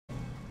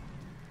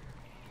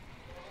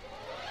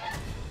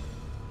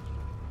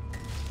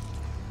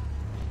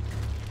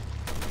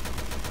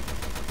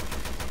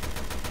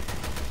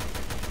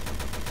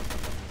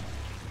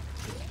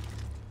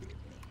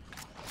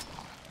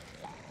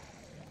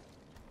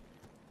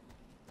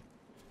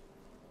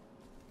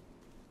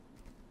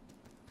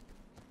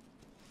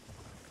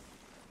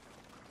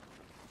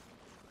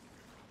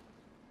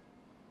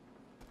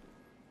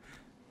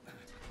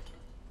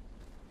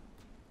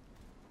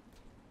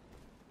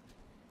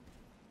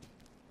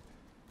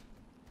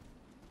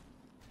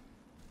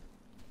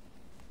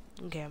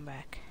Okay, I'm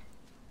back.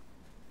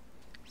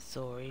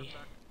 Sorry.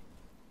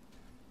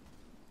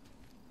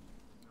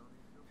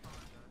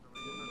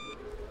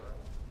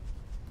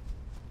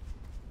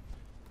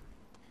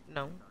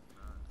 No.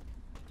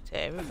 To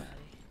everybody.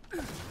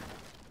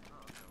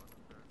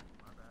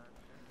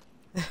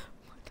 What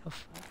the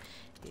fuck?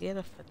 You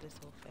gotta fit this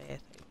so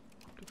fast. Like,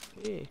 what the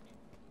frick?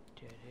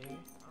 Daddy?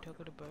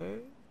 Talking to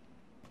bird?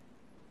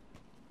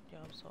 Yo,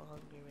 I'm so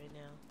hungry right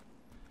now.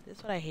 This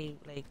is what I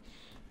hate, like,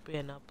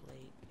 being up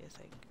late. It's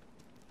like,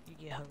 you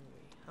get hungry.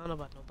 I don't know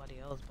about nobody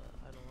else, but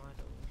I know I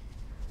do.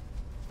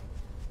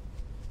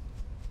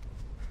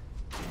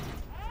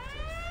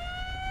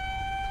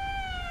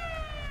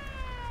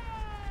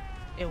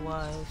 It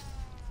was.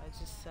 I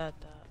just said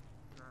that.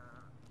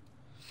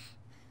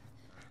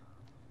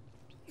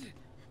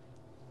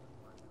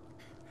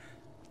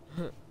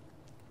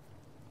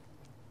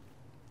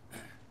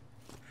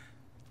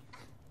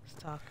 Just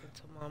talking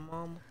to my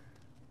mom.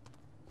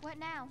 What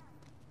now?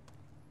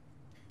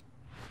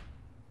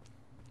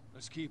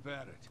 Let's keep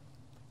at it.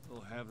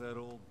 We'll have that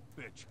old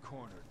bitch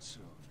cornered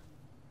soon.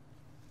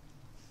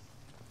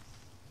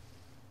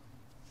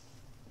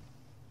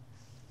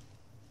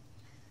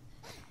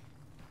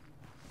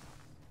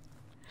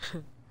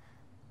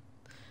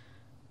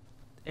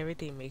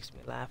 Everything makes me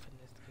laugh in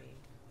this game.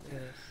 Look at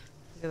this.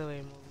 Look at the way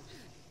it moves.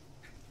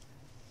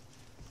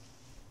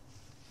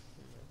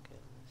 Oh my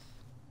goodness.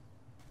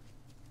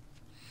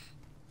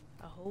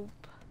 I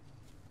hope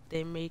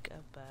they make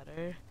a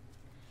better.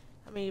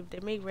 I mean, if they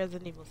make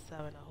Resident Evil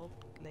 7, I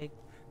hope, like,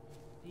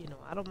 you know,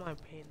 I don't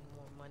mind paying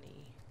more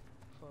money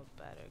for a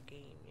better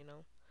game, you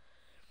know?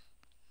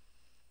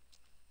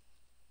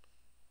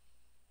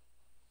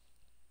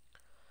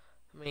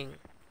 I mean,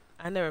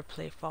 I never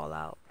played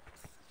Fallout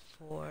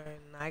 4,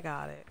 and I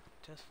got it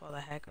just for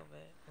the heck of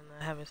it, and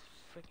I haven't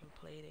freaking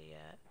played it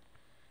yet.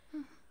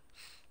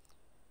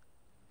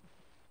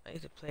 I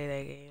used to play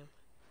that game.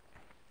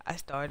 I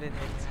started it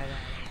and I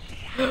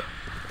got it.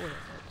 What a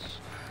bitch.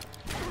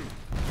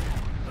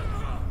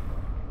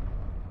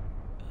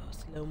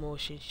 Slow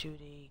motion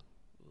shooting.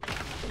 Barry!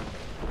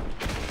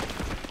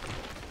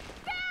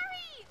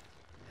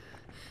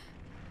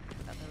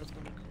 I thought it was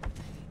gonna be cool.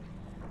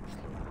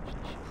 Slow motion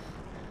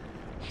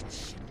shooting. It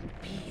shouldn't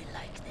be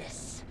like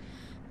this.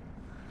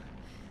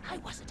 I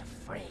wasn't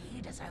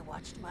afraid as I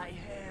watched my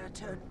hair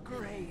turn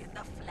gray and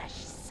the flesh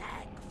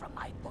sag from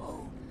my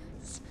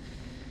bones.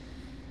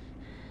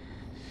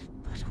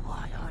 But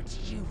why aren't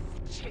you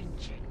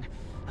changing?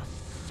 A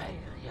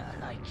failure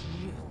like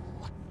you.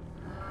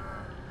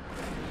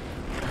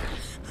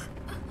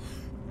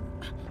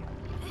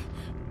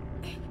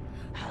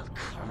 I'll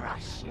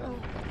crush you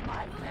with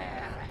my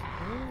bare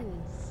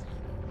hands.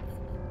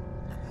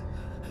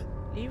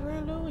 Leave her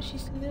alone,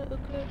 she's a little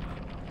good.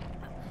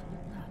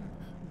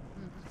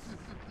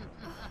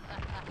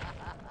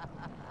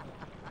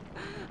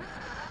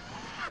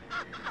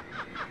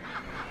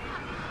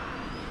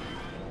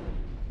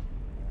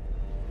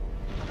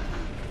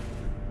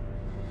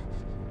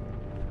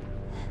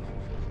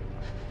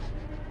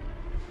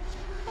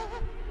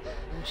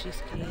 Oh, she's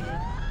scared.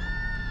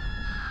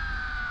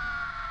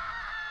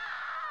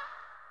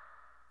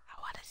 I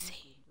wanna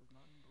see.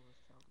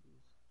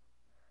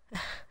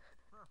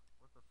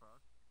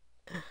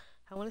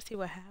 I wanna see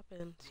what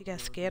happened. She got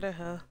scared of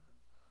her.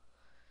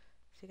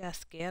 She got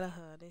scared of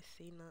her. I didn't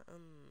see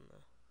nothing.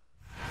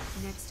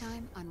 Next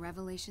time on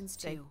Revelations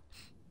 2.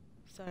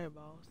 Sorry,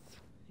 boss.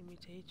 Let me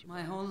take you.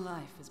 My whole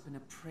life has been a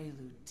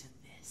prelude to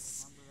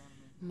this.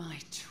 My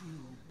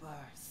true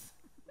birth.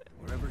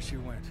 Wherever she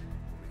went,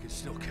 we could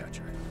still catch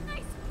her.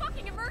 Nice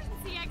fucking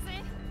emergency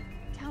exit!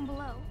 Down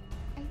below.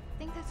 I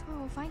think that's where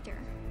we'll find her.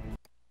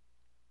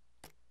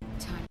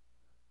 Time.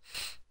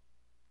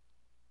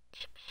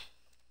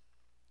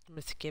 I'm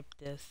gonna skip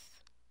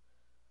this.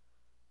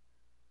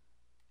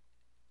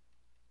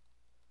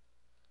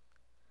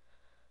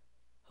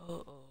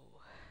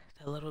 Uh-oh.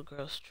 That little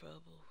girl's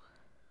trouble.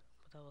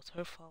 But that was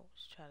her fault.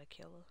 She tried to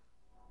kill her.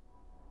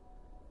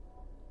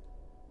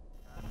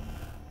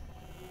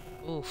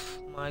 Oof,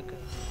 my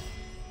goodness.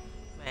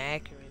 My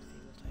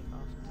accuracy was like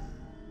off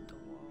the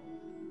wall.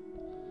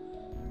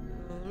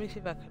 Let me see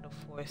if I can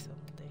afford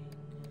something.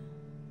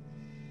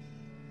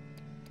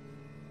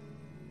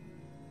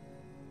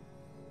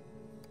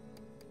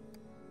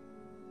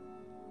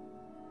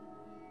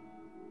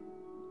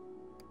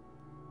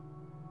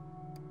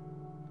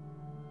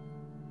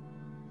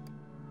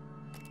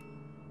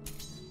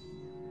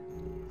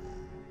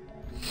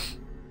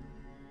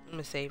 I'm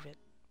gonna save it.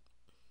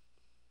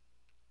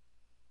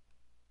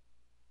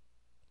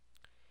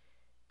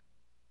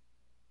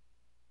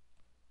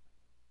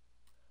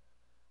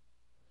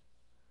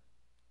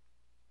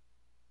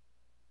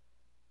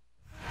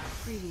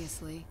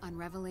 Previously on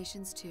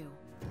Revelations 2.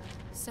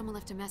 Someone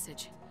left a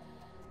message.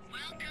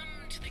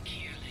 Welcome to the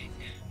Kierling,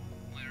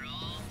 where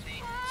all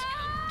things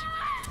come to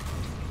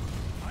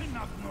an end. I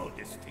not know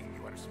this thing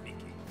you are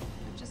speaking.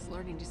 I'm just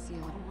learning to see a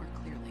little more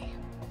clearly.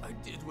 I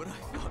did what I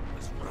thought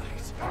was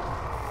right.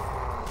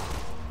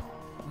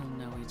 We'll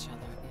know each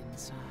other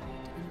inside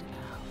and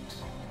out.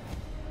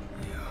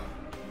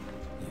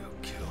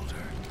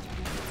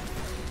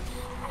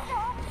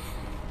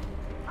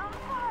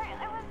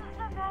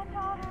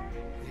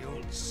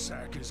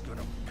 is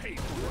gonna pay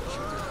for what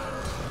you did.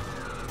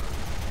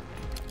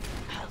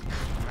 I'll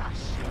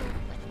crush you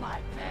with my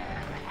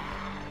bare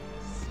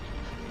hands.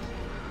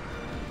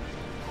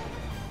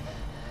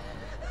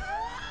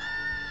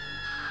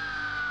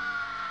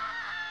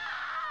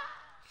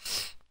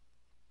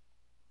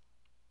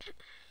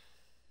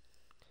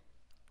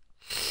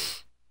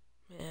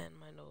 Man,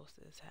 my nose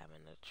is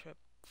having a trip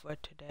for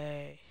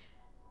today.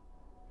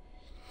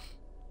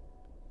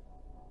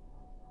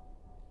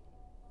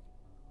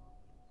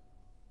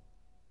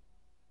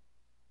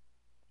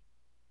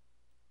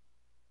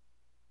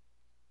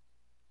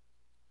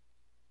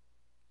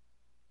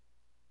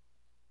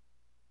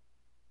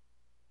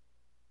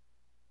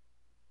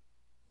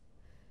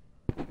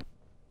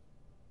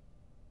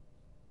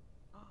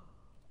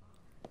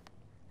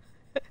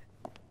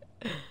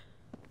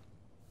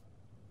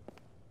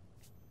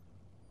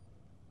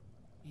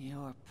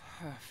 You're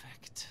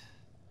perfect.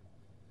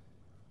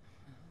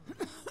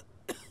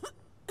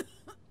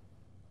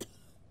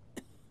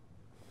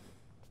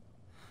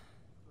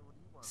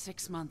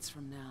 6 months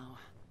from now,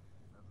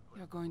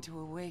 you're going to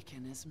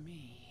awaken as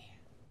me.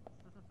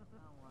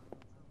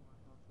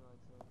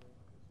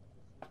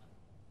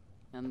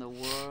 And the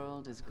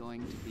world is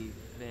going to be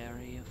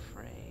very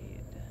afraid.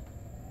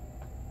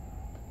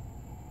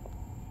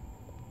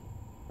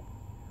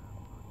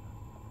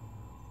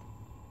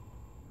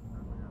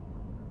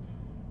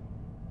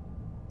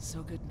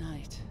 So good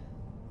night,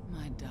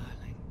 my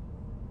darling.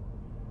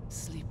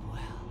 Sleep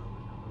well.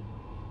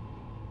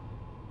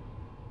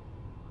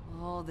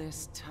 All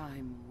this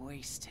time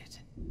wasted.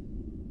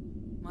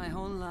 My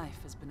whole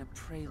life has been a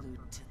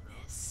prelude to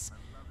this.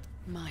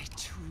 My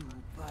true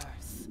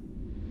birth.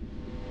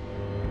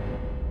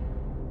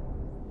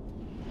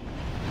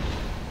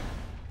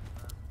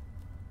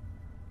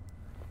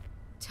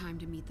 Time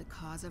to meet the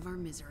cause of our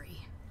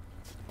misery.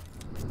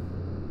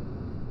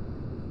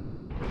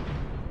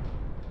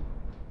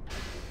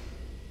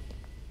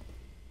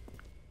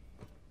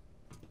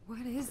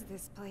 What is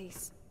this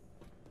place?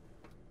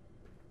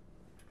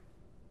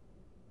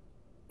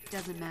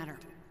 Doesn't matter.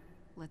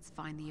 Let's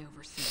find the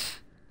Overseer.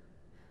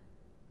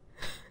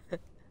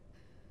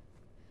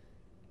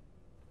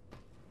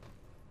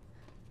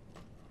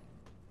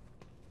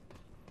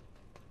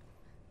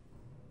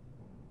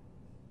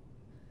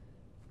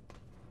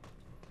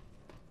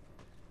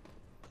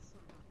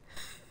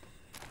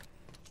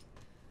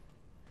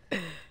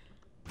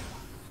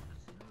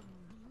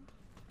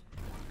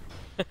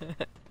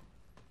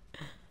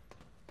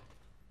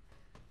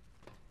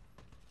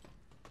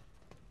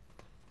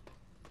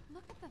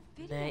 Look at the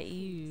video Not feeds.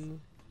 you.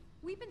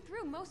 We've been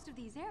through most of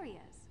these areas.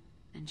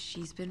 And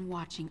she's been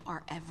watching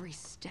our every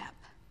step.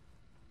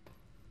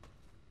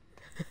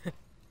 You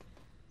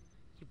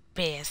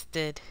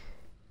bastard.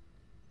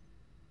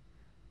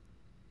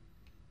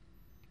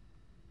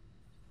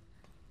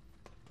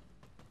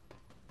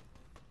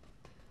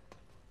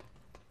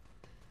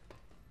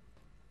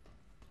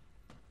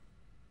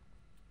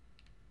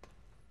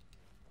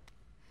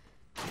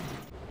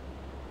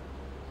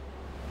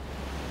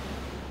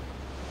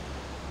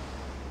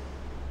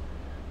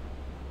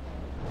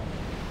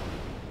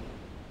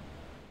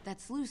 That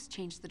sluice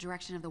changed the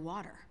direction of the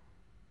water.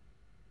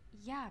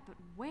 Yeah, but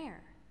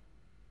where?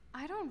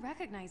 I don't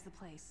recognize the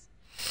place.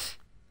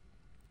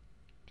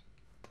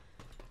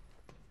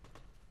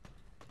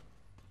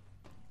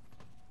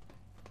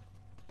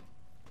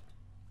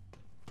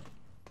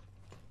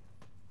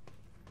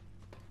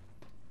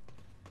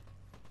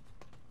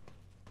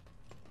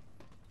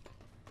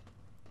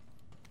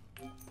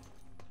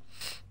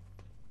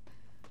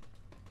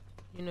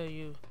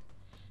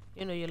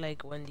 You know you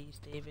like Wendy's,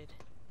 David.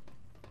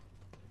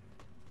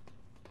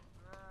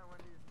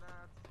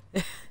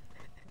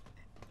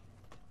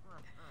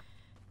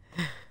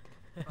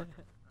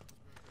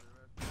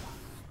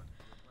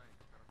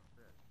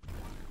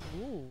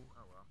 Ooh.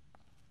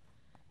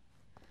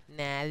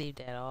 Nah, I leave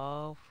that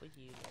all for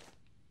you.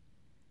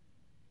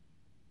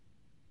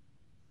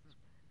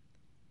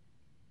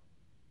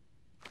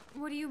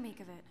 What do you make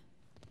of it?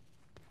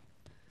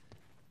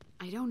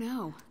 I don't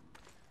know.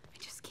 I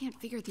just can't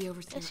figure the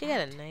Overseer And she got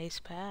out. a nice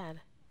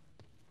pad.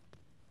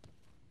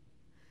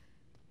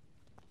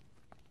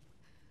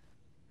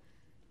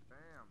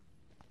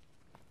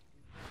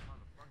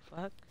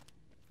 Fuck.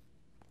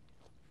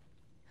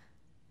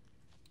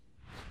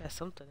 She got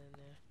something in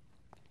there.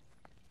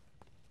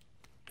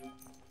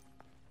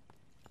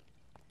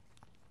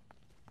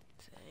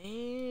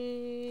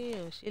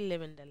 Damn, she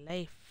living the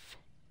life.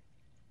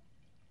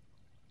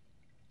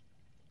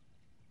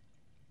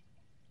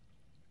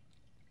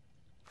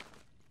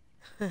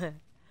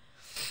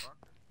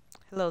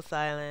 Hello,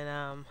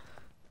 Silent.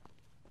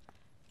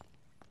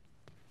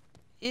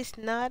 It's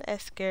not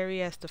as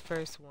scary as the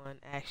first one,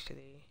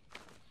 actually.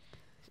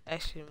 It's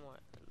actually more.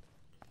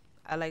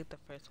 I like the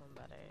first one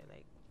better.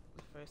 Like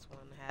the first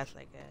one has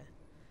like a.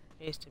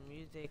 Here's the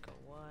music or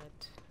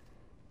what?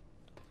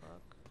 The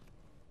fuck?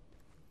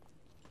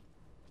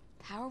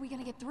 How are we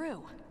gonna get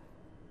through?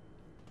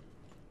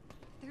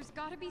 There's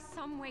gotta be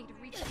some way to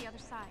reach the other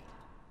side.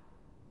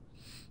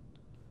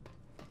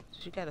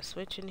 You got a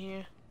switch in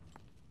here?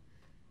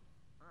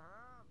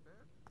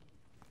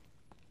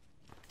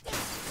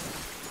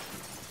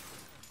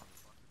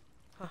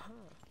 Uh-huh.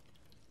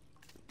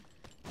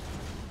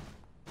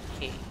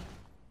 Okay.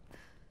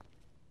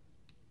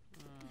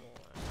 More.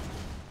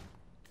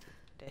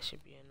 That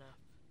should be enough.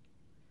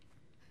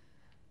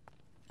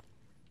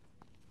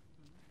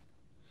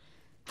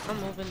 I'm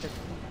moving the...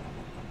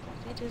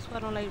 See, this is why I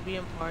don't like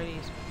being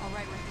parties.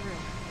 Alright, we're through.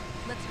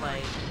 Let's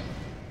Like, hurry.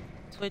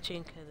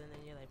 switching, cause and then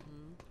you're like,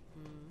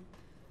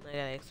 I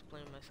gotta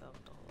explain myself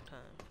the whole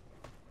time.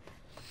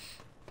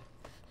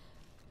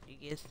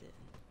 You guessed it.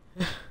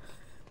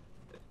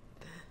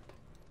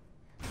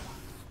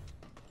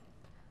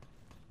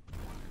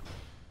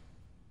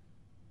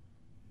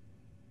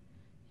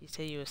 You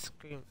say you were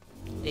screaming.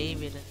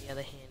 David, on the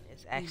other hand,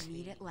 is We actually...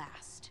 meet at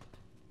last.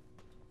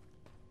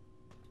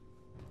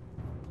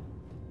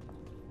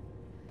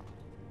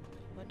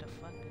 What the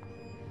fuck?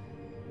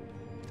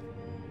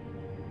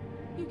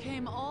 You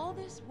came all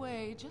this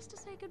way just to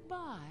say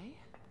goodbye?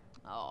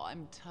 Oh,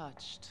 I'm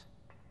touched.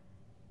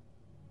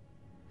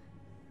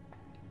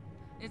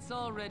 It's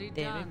already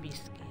David, done. be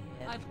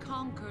scared. I've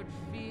conquered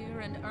fear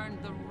and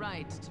earned the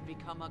right to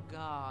become a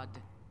god.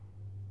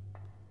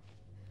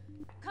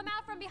 Come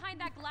out from behind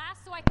that glass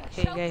so I can Can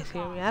you choke guys the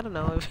hear me? god. I don't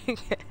know if you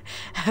can.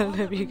 I don't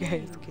know if you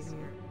guys can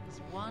hear. Is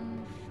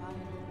one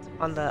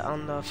final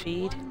On the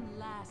feed. one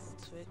last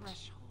Switch.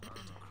 threshold to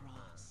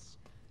cross.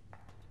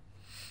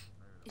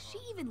 Is she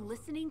even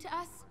listening to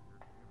us?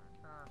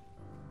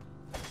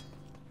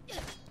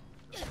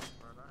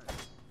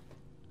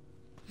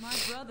 My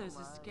brother's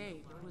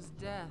escape was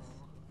death.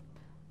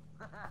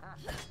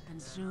 And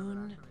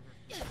soon,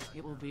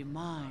 it will be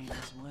mine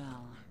as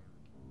well.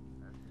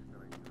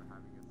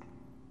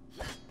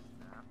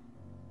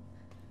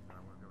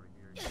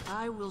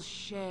 I will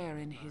share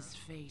in his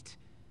fate,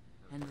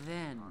 and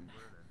then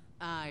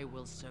I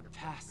will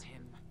surpass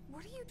him.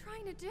 What are you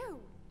trying to do?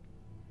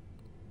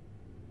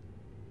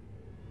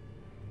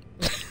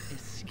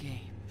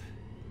 Escape.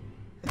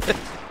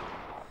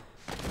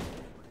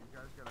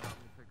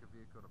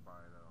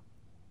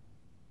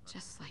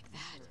 Just like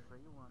that.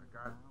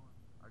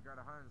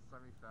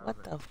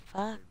 What the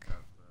fuck?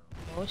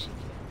 Oh, she can.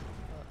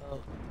 Uh-oh.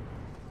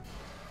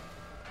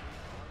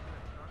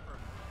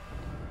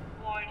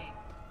 Warning.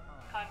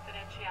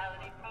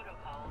 Confidentiality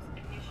protocols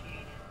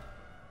initiated.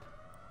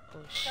 Oh,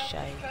 shit.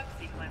 Self-destruct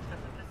sequence of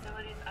the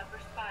facility's upper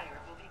spire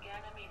will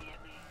begin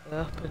immediately.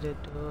 Open the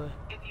door.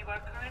 If you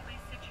are currently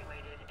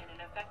situated in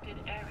an affected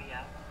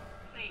area,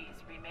 please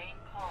remain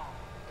calm.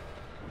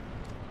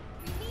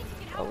 We need to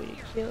get Oh, out of you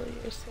here. kill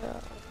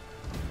yourself.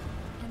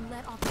 And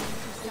let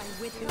officers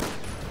die with her?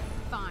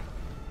 Fine.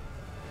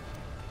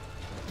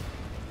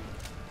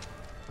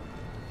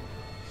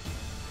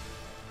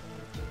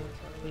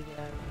 We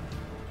got.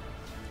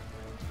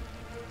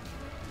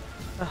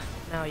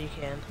 Now you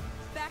can.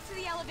 Back to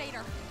the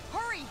elevator.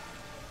 Hurry!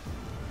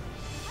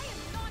 I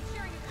am not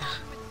sharing a car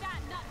with that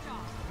nut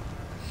job.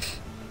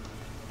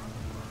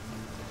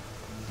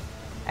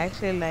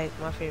 Actually, like,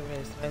 my favorite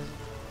is Resident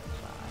Evil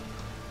 5.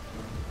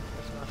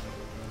 That's my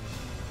favorite.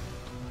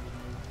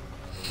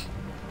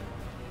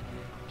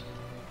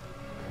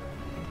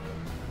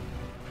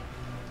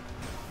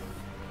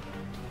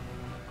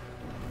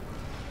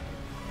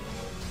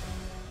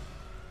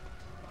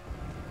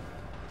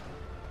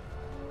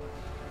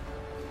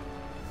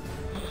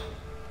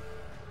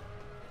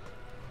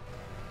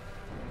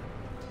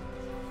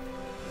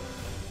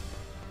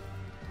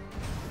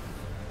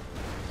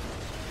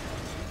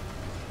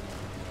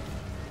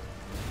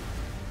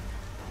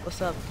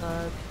 What's up,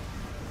 Thug?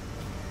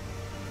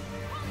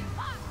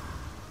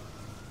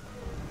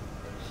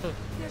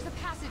 There's a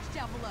passage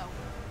down below.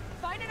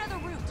 Find another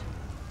route.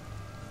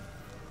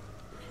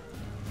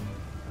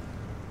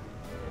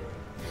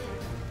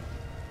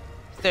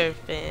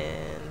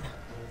 Surfing.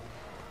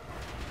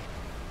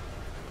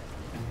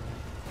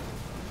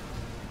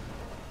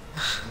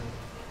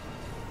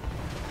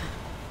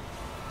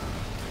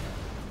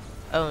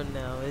 Oh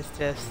no, it's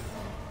just...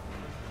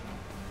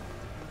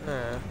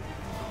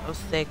 I'm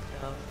sick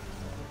though.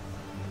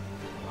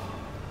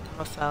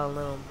 I'll saw a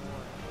little more.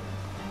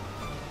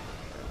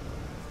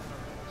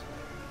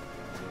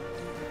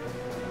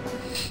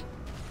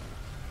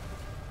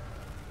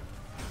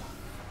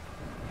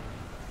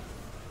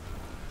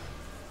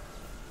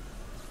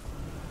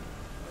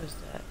 Where's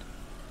that?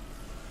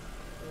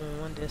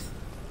 One this.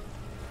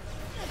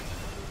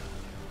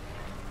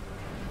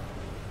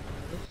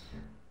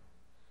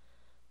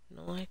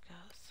 No, I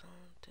got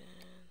something.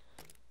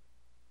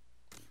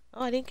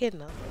 Oh, I didn't get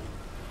nothing.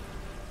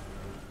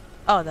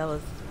 Oh, that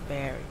was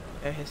Barry,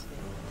 or his name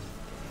was.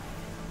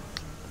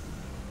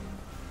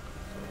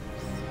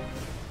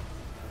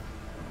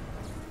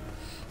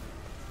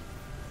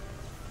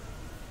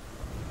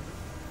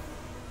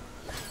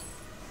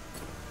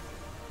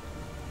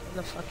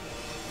 The fucking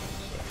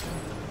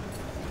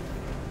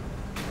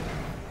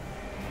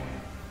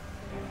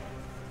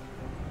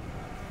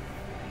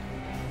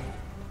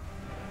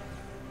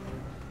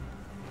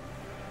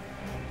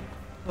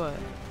what?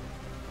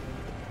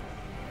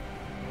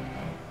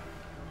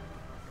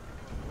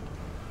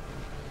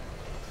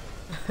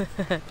 You're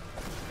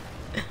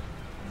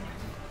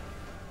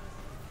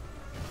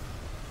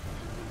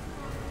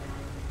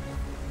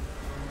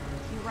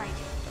right.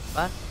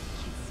 What?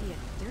 Can't see it.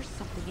 There's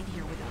something in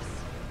here with us.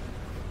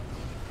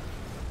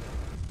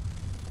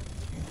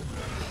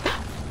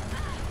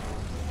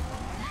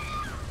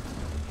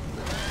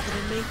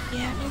 Gonna make me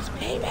have his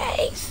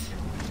babies.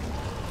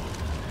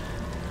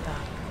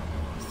 Ah,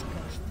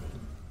 disgusting.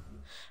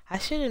 I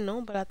should have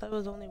known, but I thought it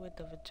was only with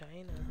the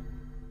vagina.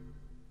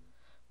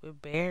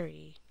 With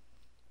Barry.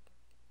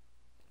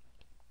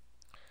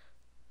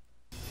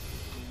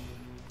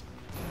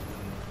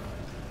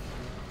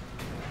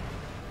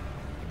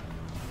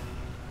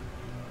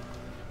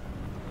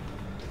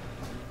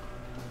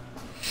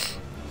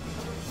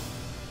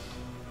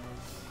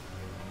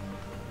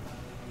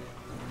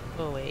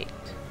 Oh wait.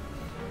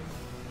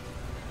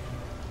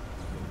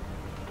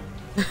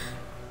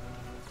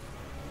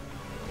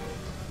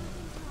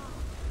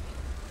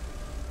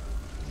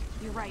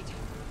 You're right.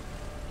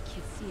 I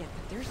can't see it,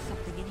 but there's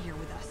something in here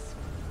with us.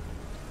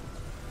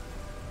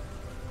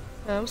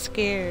 I'm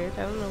scared.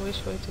 I don't know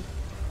which way to.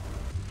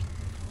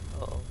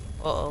 Uh-oh.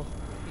 Uh-oh.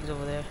 He's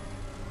over there.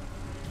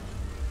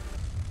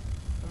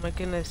 Oh my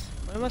goodness.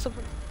 What am I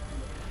supposed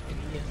to...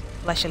 Yeah.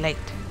 Flash a light.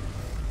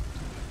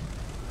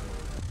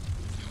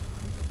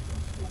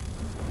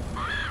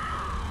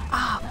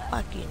 Ah,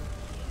 fucking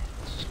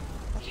bitch.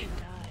 Fucking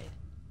died.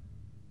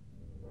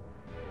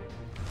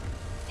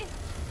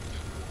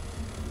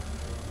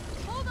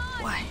 Hold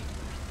on! Why?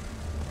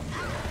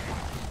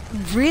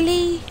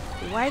 Really?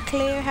 Why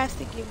Claire has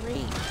to get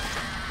raped?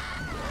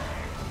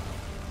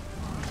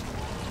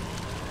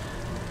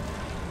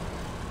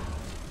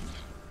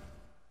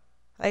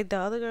 Like the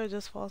other girl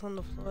just falls on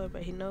the floor,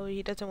 but he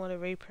doesn't want to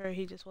rape her.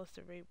 He just wants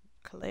to rape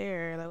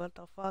Claire. Like what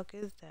the fuck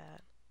is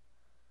that?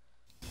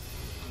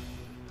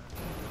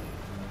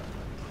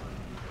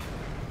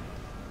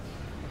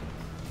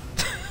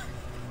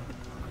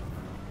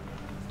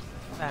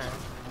 Fine.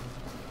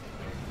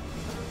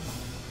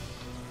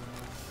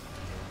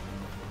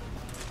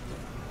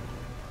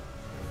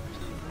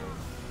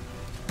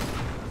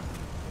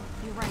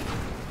 You're right. I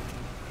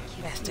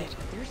can't Bastard. see it,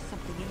 but there's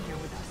something in here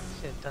with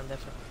us. Should have done that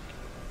for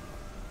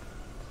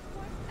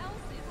What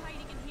else is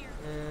hiding in here?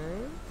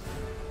 me.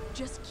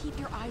 Just keep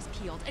your eyes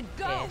peeled and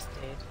go!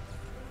 Bastard.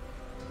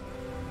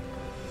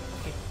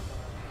 Okay.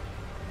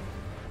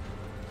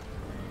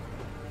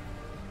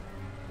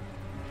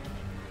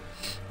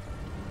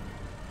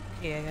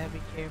 Okay, I gotta be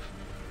careful.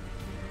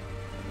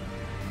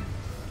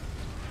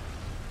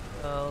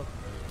 Oh.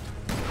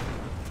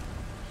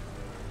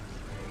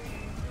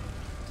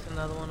 There's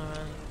another one around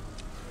here.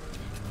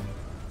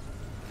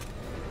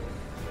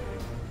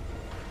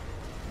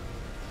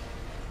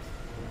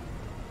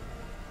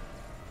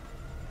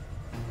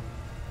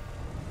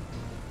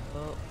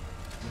 Oh.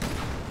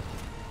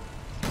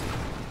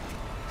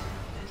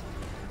 That's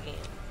the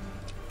game.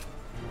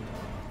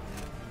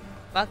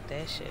 Fuck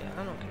that shit.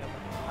 I don't care about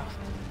the box.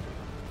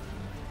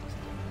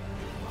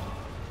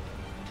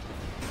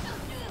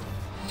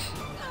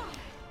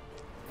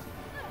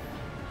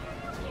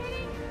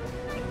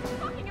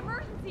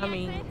 I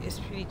mean, it's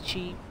pretty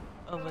cheap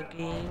of a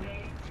game.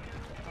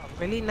 Oh,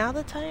 really? Now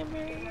the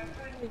timer?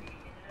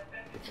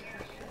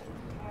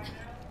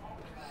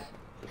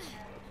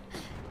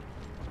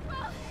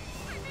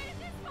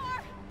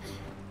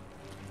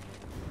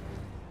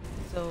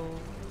 So,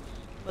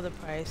 for the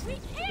price,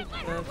 it's pretty good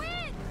for the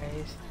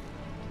price.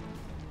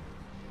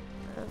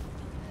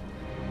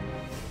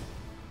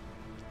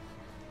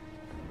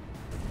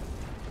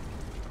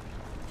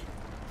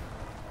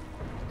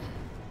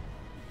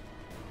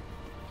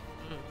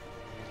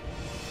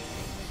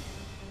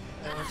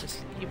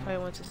 You probably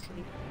want to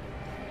sleep.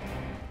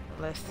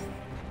 Unless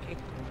kick.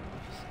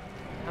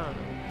 I don't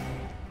know.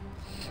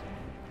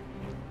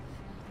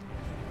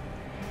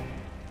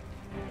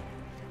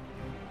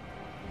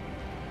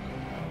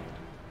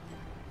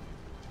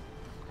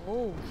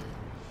 Oh.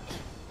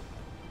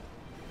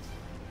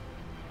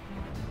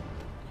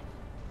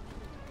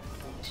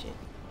 Shit.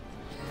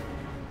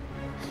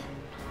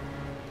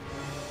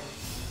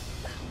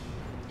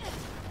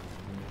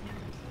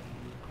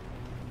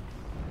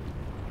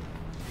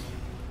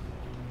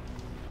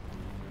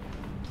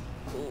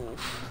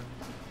 Oof.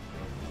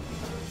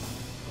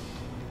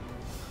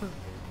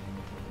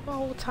 My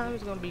whole time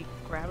is gonna be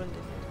grabbing this.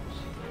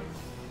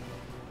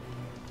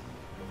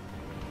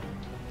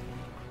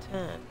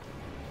 10.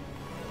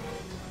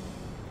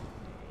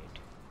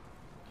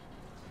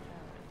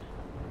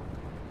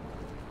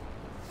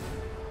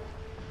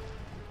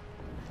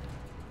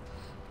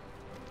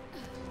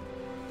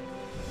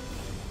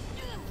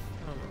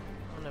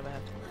 I'll never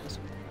have to do this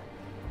one.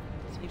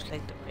 Seems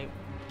like the right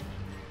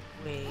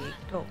way.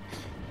 Go.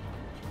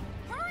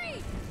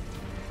 Hurry!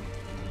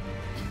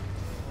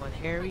 Come on,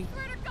 Harry. I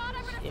swear to God,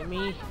 I'm gonna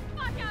Jimmy. survive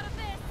the fuck out of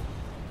this!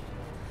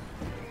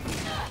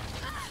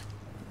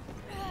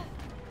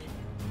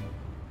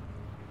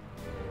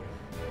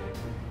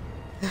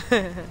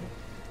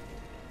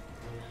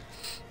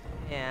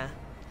 Yeah.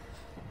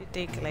 You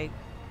think like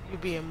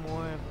you'd be in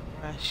more of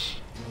a rush.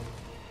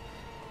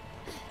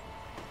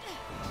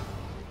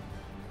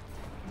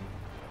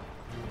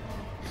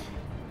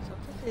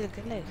 It's a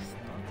good like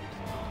stop.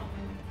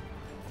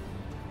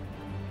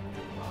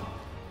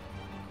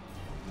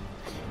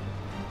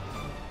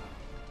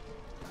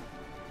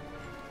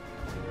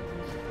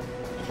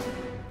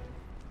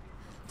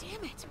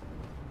 Damn it!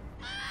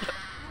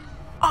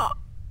 Oh!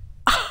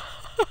 I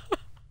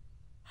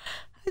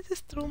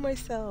just threw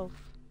myself.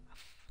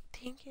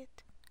 Dang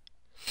it.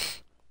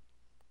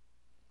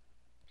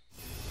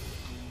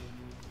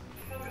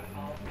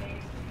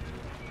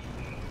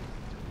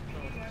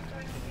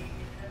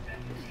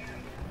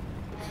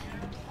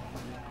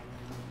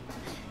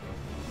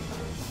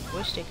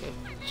 Wish they could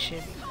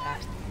ship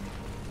faster.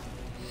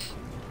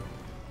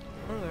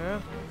 Come on,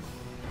 girl.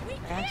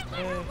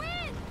 Faster.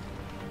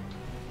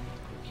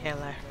 Can't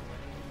let her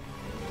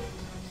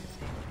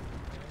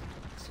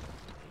win.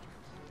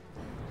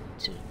 2,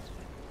 3.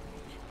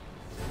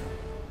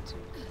 2.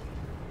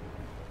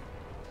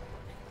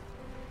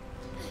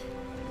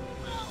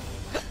 Oh,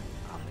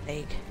 my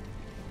leg.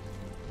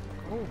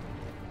 Oh.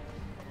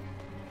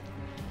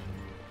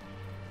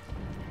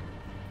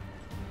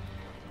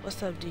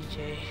 What's up,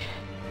 DJ?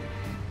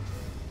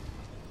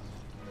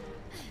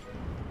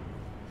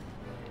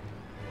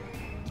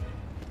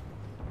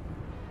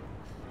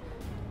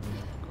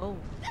 Go.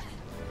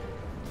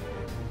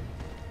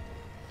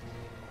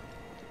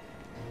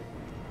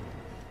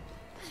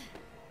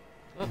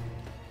 Oh.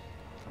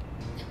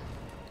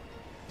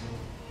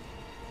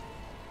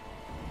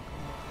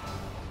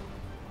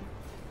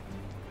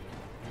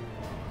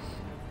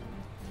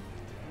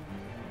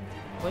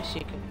 Wish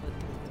you could put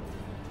the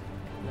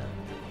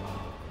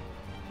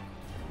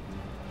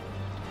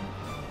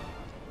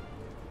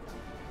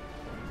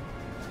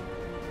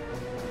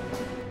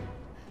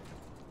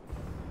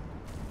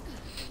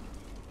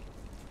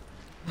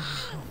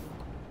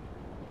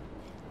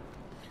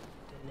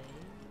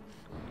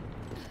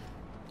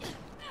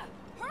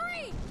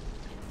Hurry!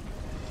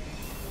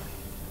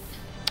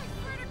 I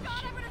swear to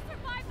God, I'm gonna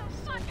survive the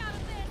fuck out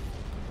of this!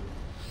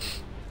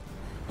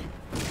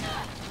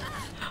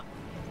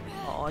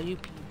 all you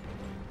people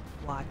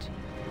watching,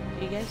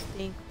 do you guys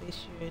think they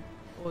should,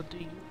 or do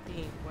you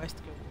think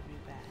Wesker will be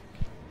back?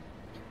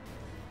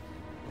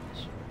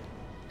 Sure.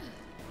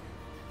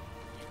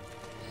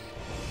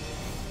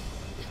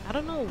 I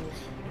don't know.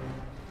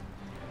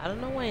 I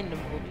don't know why in the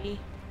movie,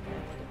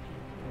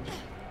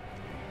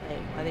 like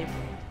why they brought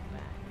him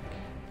back,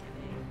 and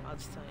then all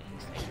the time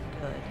he's like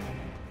good.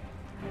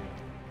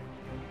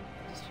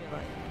 I just feel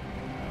like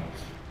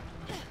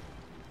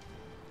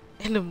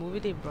in the movie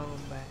they brought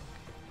him back.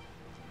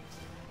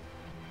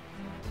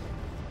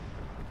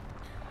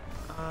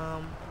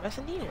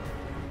 Resident Evil.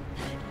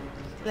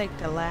 Like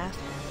the last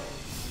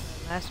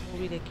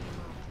movie that came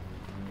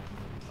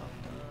out.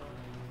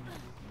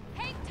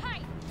 Hang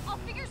tight! I'll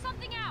figure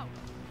something out!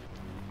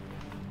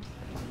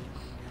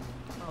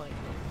 Oh wait.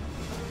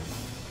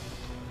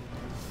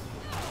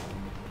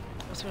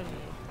 What's her name?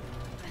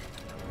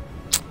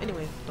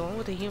 Anyway, the one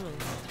with the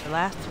humans. The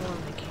last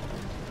one that came out.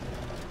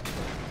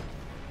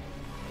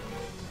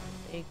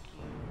 Thank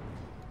you.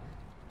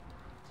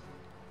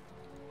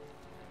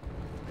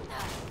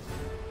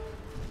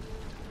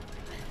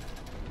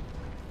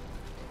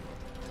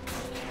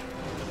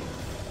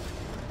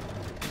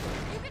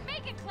 You can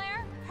make it,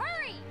 Claire!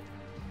 Hurry!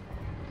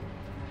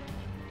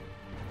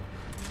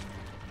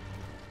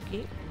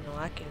 Okay, no,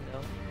 I can go.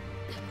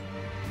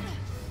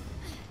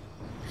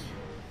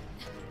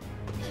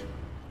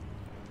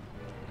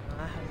 No, I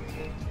have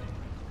to.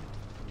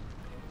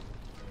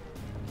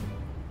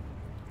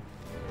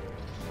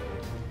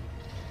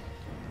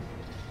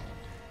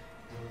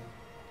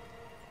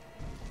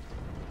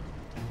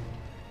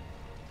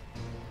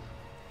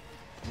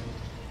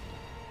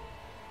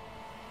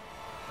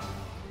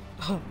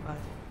 Oh my.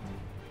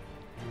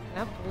 Can I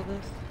pull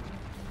this?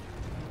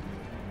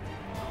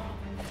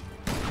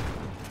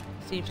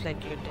 Seems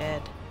like you're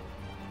dead.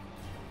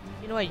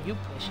 You know what? You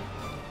push it.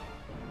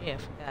 Yeah, I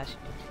forgot you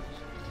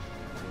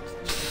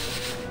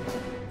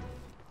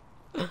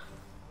push it.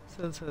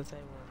 So the same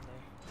one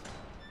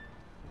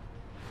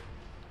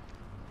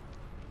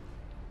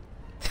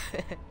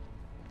there.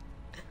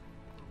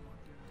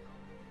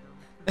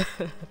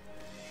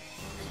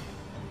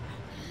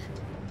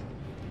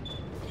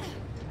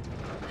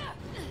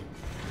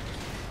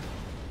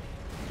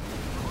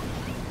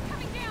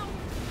 Coming down!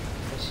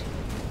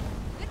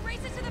 Then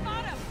race it to the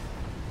bottom!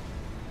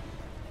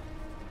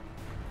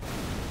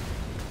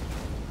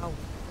 Oh,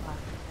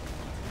 fuck.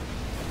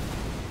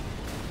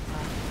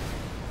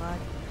 Fuck.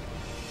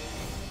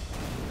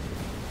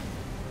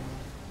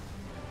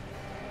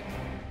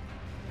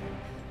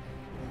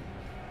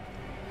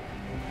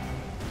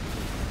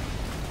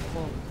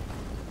 Whoa.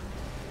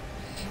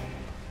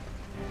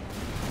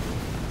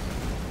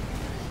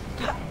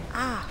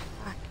 Ah,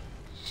 fuck.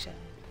 Shit.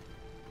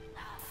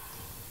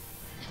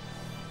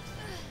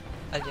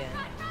 Again.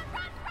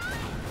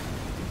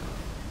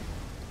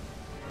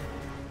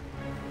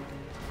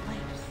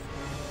 Lives.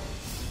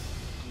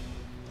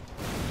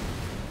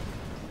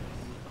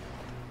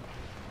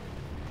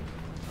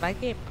 If I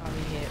get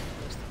probably hit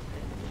or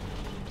something.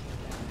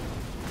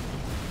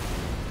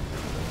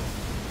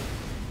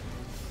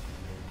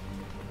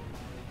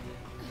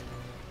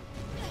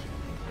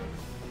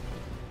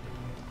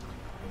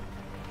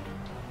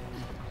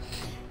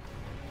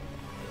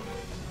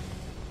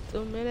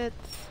 2 minutes.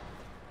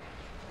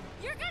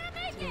 You're gonna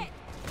make it!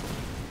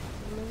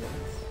 2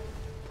 minutes.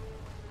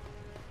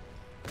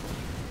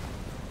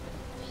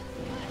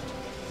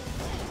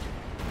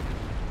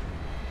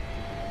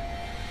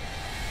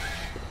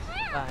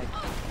 Bye.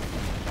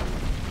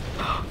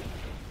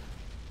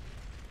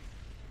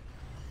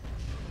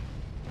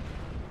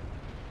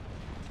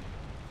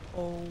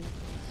 Oh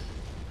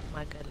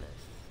my goodness.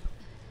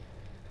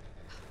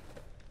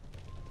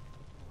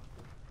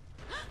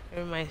 It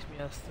reminds me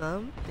of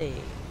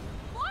something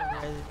from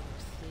Resident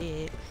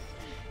Evil 6.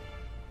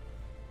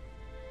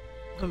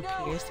 When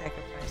Peter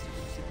sacrifices.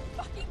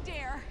 Fucking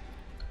dare!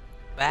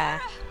 Bye.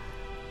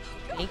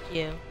 Thank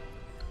you.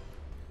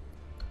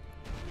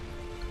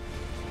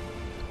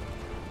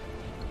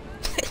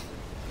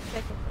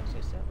 Sacrifice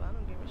yourself. I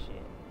don't give a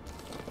shit.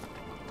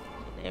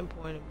 It's damn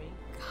point to me.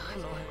 I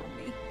don't know how.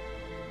 me.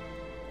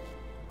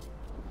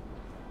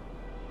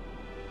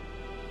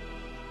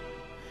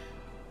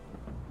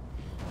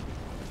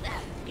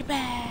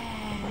 Goodbye.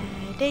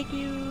 Thank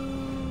you.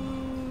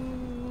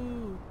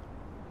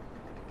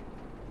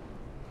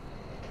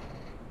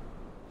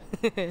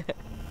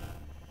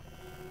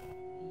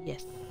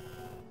 Yes.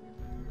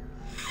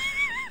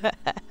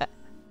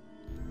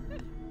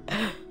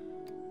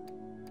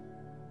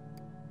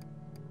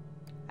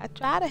 I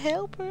tried to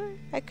help her.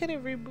 I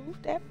couldn't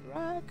remove that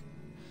rock.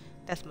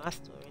 That's my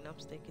story and I'm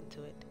sticking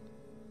to it.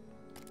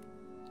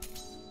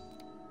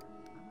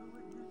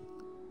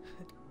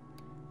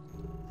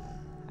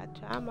 I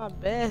try my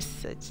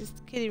best. I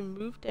just couldn't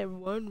move that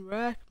one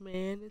rock,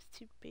 man. It's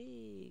too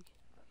big.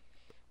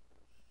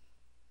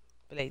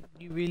 But like,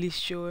 you really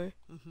sure?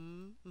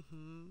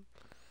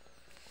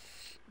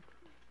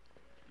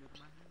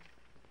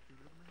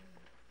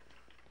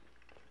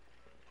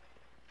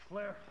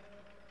 Claire,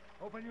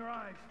 open your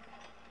eyes.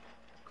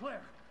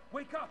 Claire,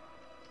 wake up.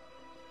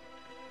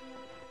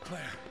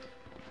 Claire.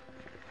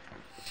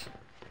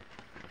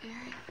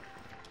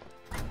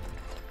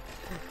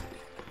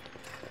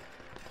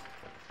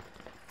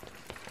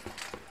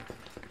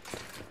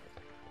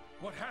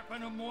 What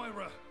happened to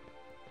Moira?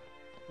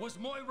 Was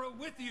Moira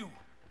with you?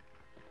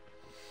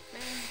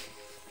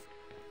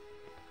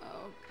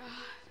 Oh God.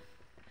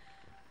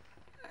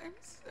 I'm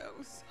so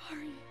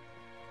sorry.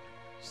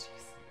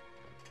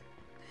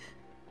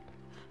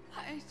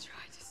 I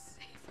tried to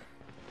save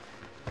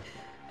her.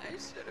 I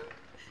should have.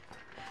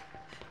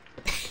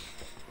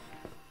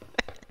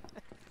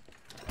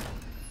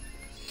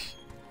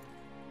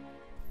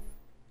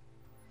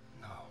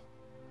 No.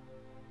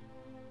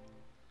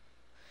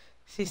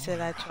 She said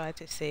I tried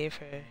to save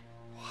her.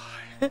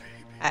 Why, baby?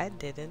 I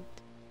didn't.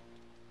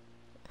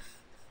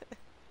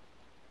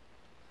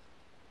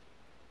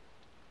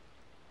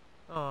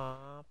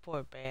 Aw,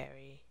 poor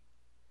Barry.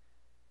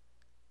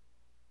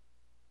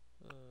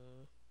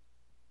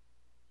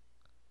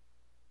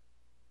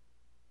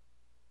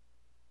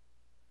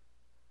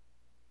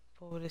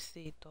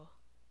 Pobrecito.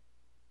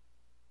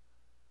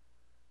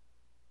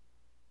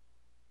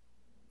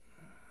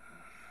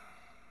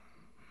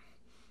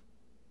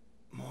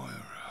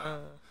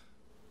 Moira.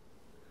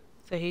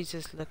 So he's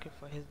just looking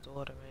for his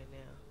daughter right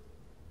now.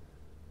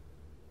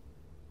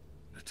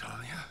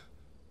 Natalia?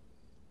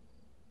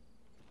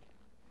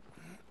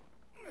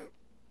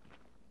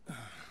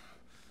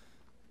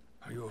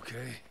 Are you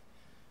okay?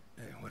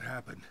 Hey, what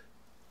happened?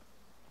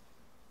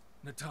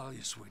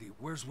 Natalia, sweetie,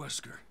 where's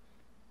Wesker?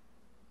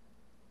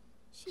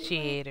 She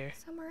ate her.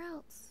 Somewhere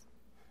else.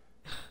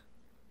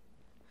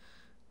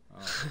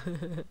 Oh,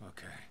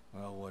 okay.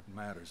 Well, what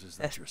matters is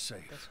that you're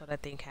safe. That's what I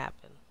think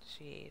happened.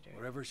 She ate her.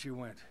 Wherever she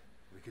went,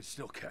 we could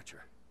still catch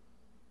her.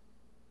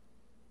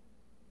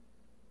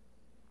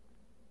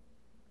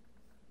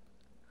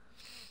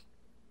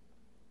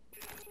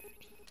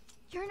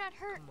 You're not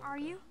hurt, are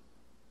you?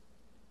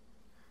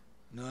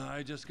 No,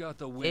 I just got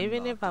the wind.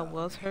 Even if knocked I out of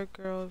was me. her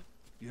girl,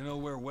 You know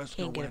where Wesker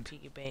can't get a went?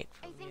 piggy bank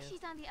I from think you.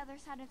 she's on the other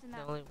side of the It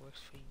mountain. only works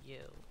for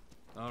you.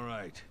 All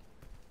right.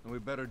 And we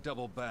better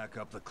double back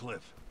up the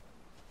cliff.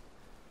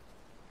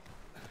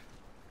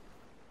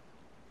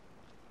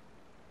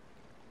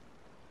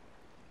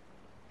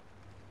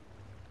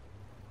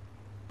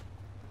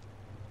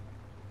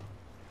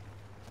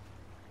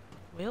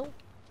 Well,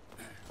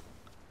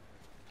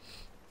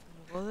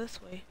 we'll go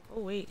this way.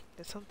 Oh wait,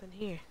 there's something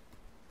here.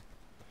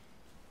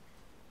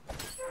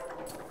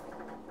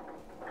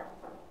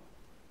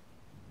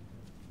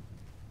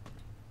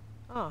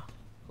 Oh,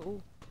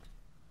 cool.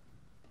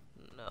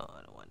 No,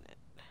 I don't want that.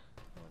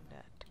 I want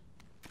that.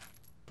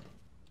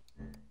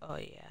 Oh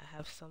yeah, I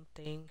have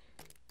something.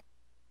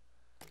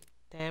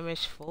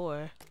 Damage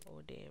 4.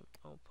 Oh damn,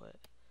 I'll put.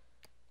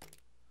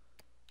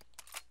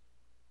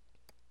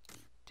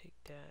 Take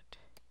that.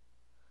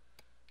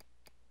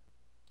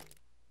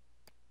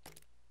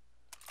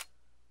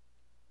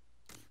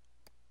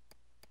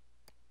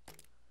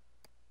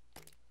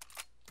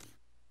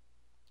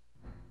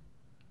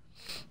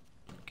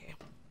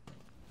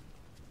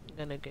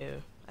 Gonna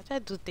go. I try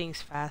to do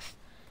things fast.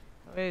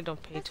 I really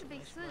don't pay That's too a big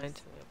much sus. mind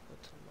to it,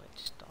 put too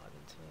much thought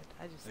into it.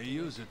 I just They do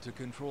use it to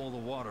control the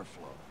water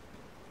flow.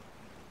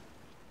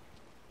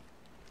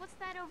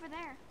 that over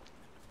there?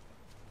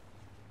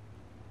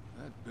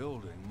 That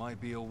building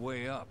might be a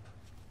way up.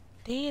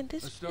 Damn,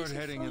 this Let's start place is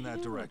heading so in that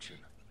huge. direction.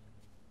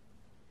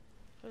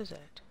 What is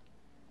that?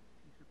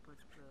 You should put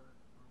the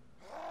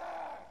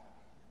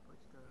put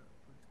the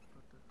damage on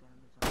the pistol.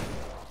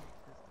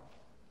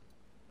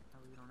 That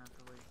way you don't have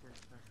to waste your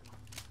special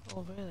ammo.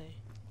 Oh, really?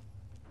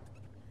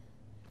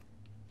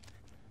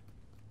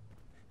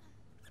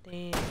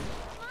 Damn.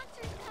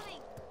 Monster's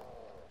coming!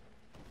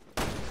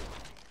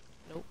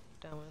 Nope,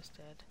 that one's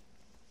dead.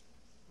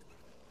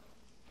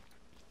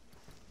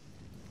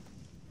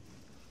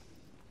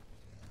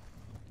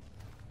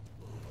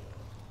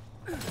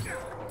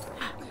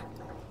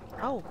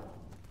 Oh,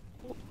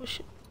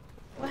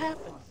 what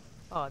happened?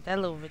 Oh, that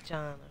little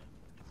vagina.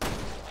 Damn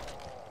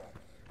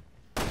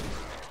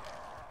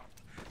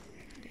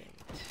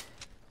it.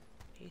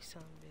 He's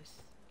on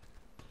this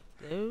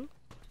blue.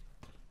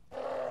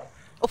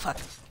 Oh fuck.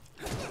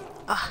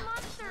 Ah.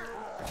 Monster!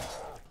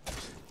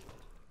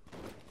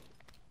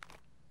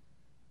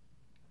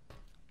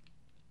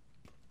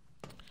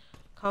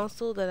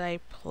 Console that I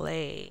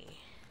play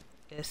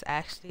is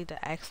actually the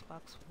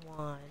Xbox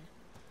One.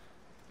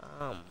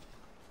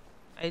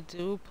 I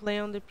do play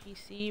on the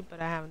PC, but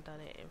I haven't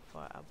done it for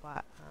a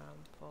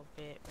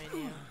bit right now.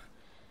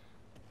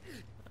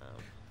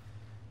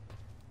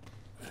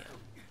 Yeah.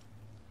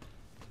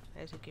 I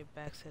have to get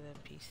back to the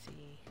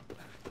PC.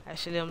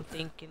 Actually, I'm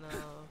thinking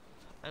of.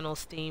 I know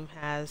Steam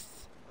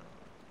has.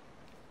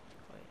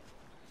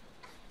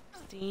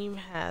 Steam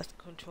has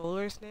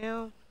controllers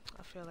now.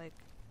 I feel like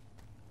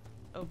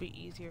it'll be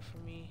easier for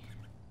me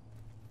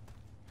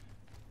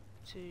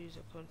to use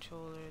a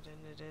controller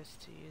than it is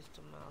to use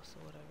the mouse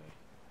or whatever.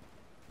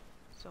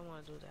 So I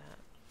want to do that.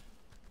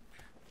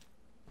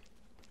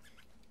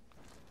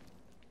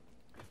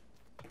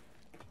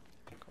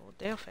 Go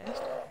down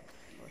fast.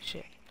 Oh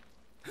shit.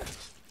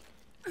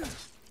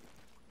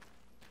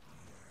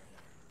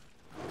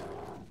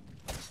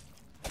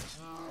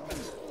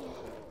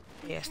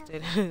 Yes,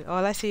 dude.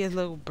 All I see is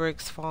little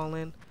bricks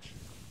falling.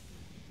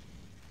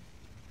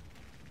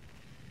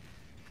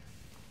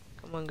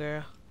 Come on,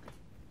 girl.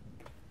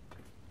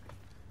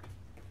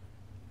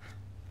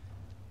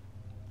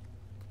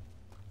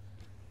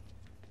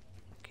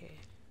 Okay.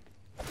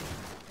 I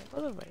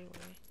go the right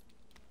way.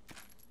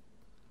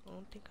 I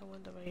don't think I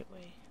went the right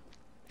way.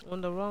 I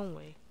went the wrong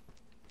way.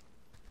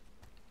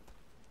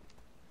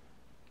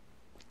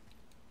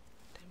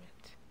 Damn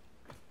it.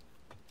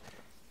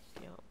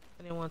 Yo,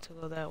 I didn't want to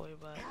go that way,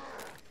 but...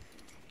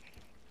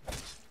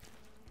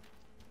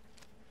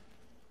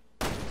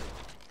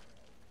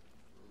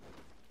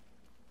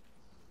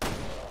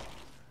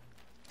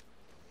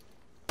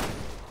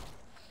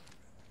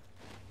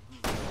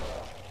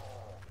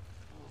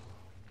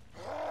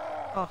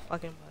 Oh,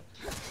 fucking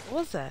bug. What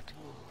was that?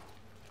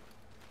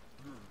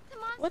 The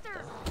monster! What the?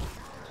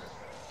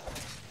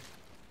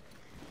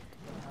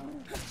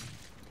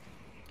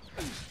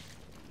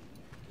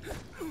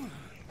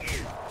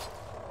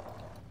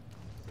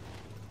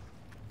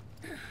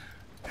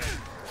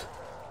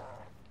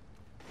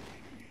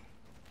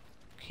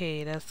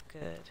 Okay, that's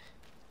good.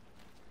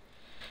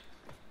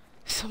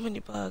 So many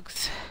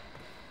bugs.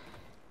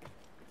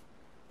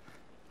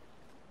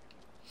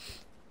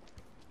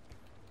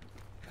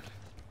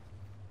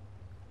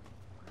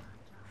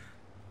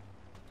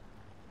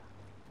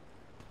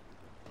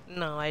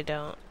 No, I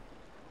don't.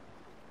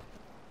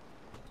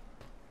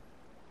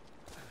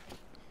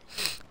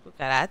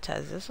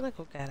 Cucarachas. This is like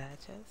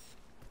cucarachas.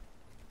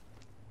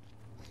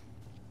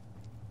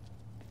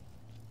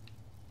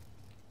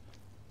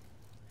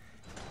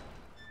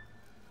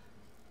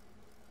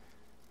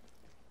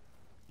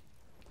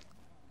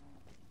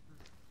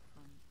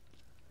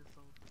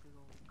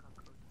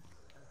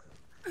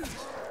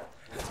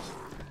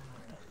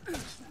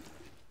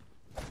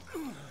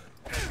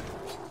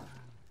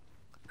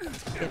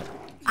 Get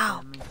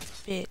out,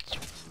 bitch,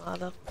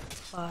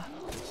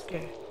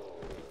 motherfucker.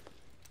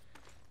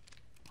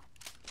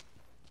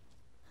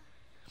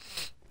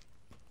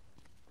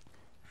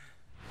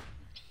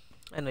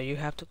 I know you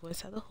have to go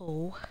inside the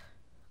hole.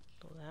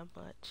 Not that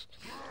much.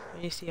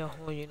 When you see a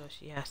hole, you know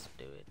she has to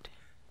do it.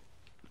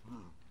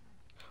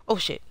 Oh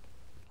shit.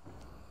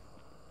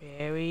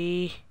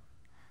 Barry.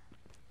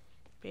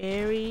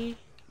 Barry.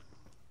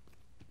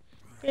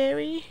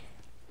 Barry.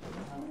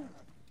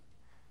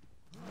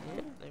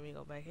 Yep, let me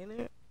go back in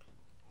there.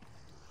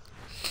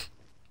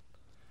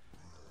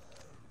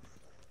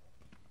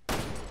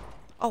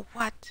 Oh,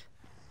 what?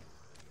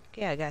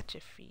 Okay, I got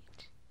your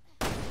feet.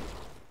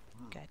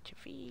 Got your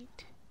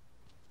feet.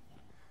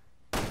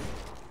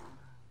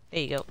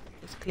 There you go.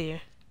 It's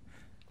clear.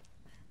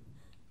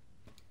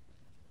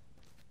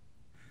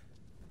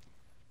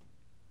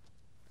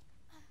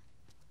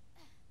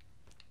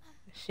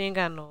 She ain't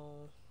got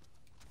no...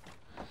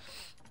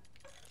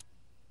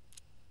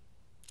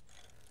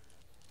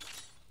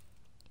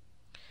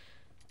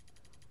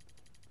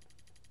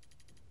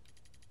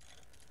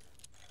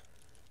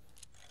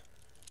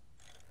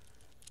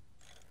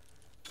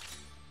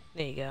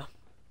 There you go.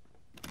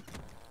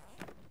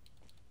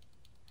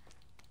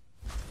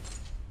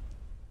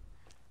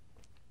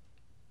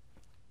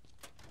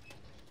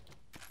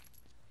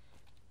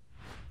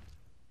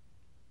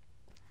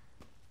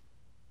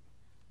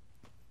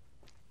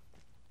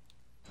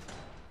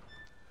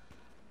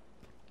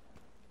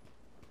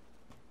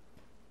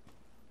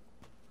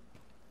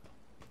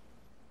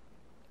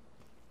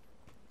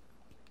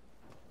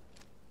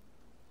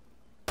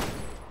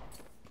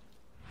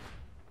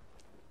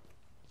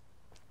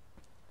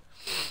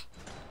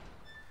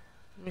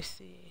 Let me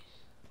see.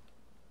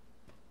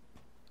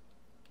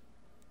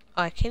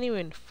 Oh, I can't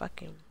even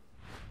fucking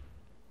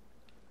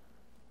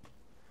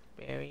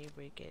Barry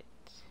break it.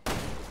 I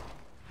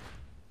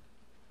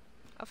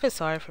feel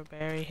sorry for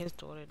Barry. His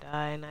daughter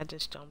died and I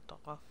just jumped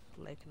off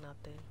like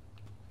nothing.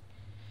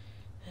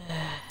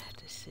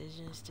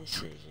 Decisions.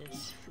 Shoot, you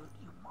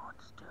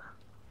monster.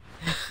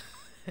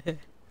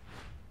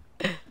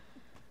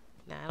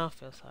 Nah, I don't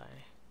feel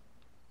sorry.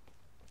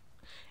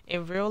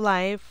 In real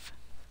life,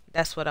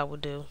 that's what I would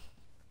do.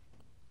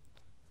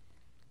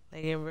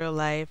 Like in real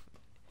life,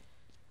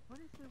 What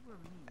is it with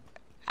me?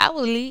 I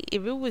would leave.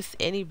 If it was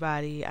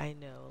anybody I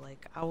know,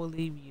 like I will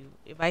leave you.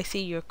 If I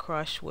see your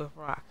crush with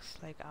rocks,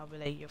 like I'll be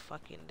like, you're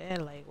fucking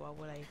dead. Like why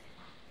would I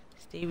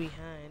stay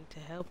behind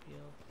to help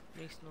you?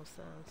 Makes no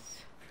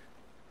sense.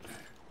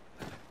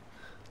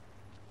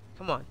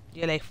 Come on,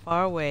 you're like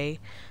far away,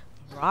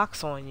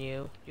 rocks on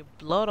you, your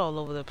blood all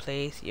over the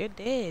place. You're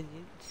dead.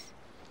 It's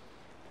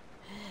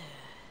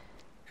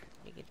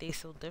making things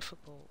so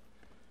difficult.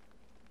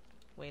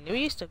 Wait, let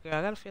me use the girl.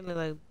 I got a feeling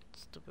like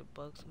stupid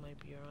bugs might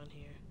be around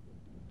here.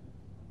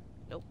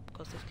 Nope,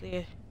 coast is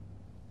clear.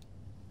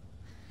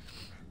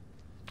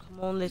 Come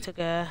on, little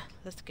girl.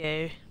 Let's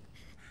go.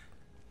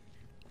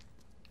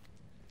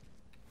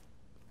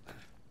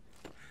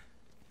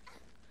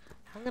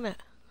 I'm gonna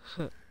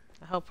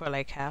help her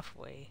like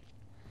halfway.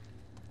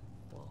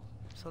 Well,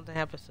 something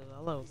happens to the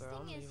hello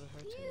girl. I'm leaving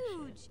her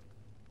too. Shit.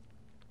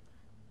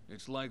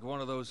 It's like one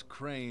of those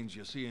cranes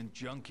you see in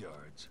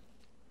junkyards.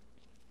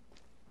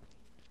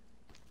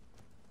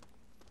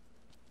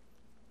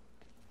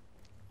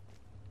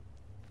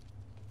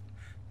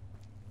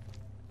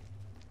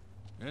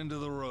 End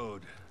of the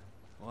road.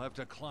 We'll have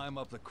to climb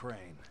up the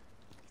crane.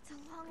 It's a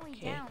long way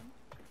down.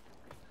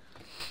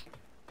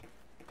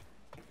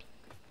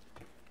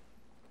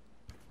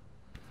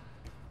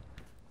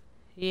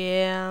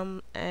 Yeah,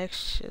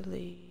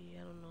 actually, I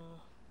don't know.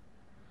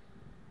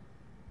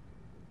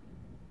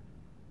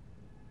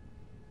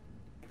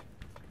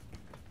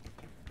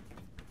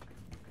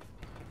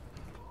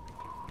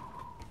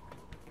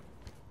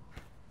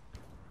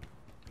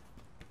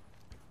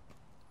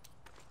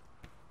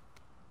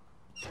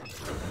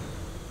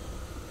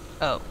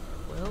 Oh,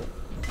 well,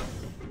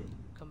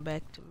 come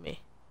back to me.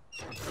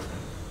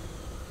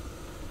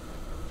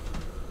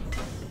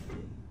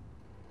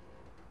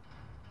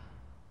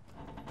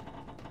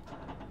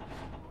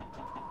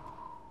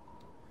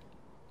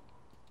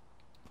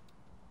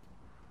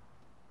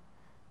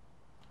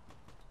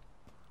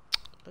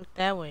 Look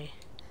that way.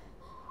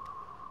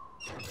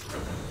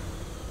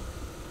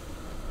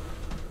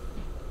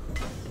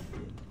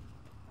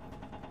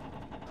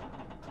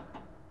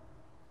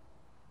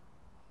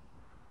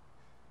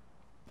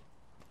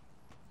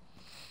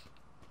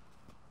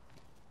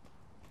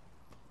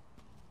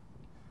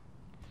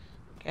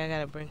 Okay, I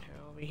gotta bring her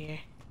over here.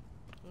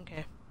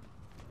 Okay.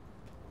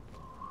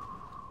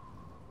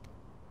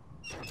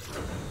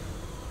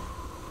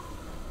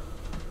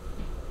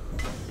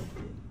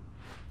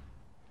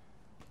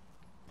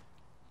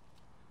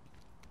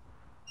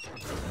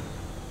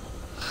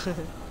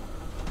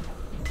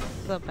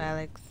 What's up,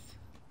 Alex?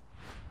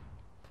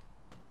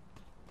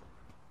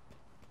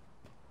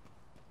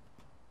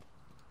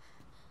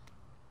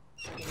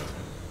 Okay.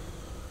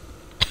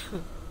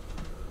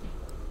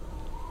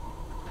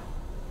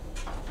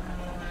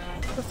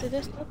 So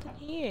there's nothing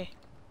here.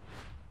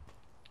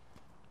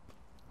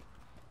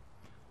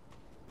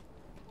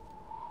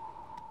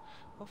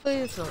 Hopefully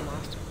it's no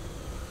monster.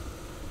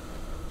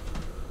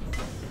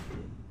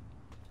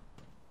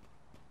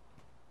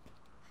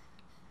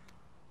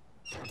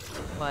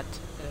 What?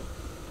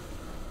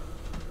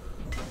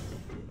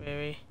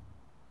 Really?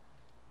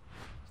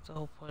 What's the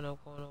whole point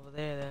of going over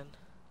there then?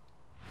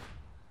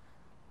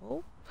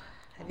 Oh,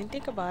 I didn't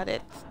think about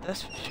it.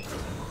 That's for sure.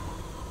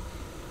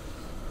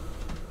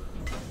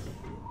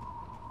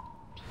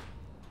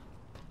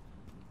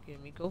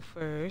 Let me go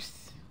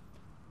first.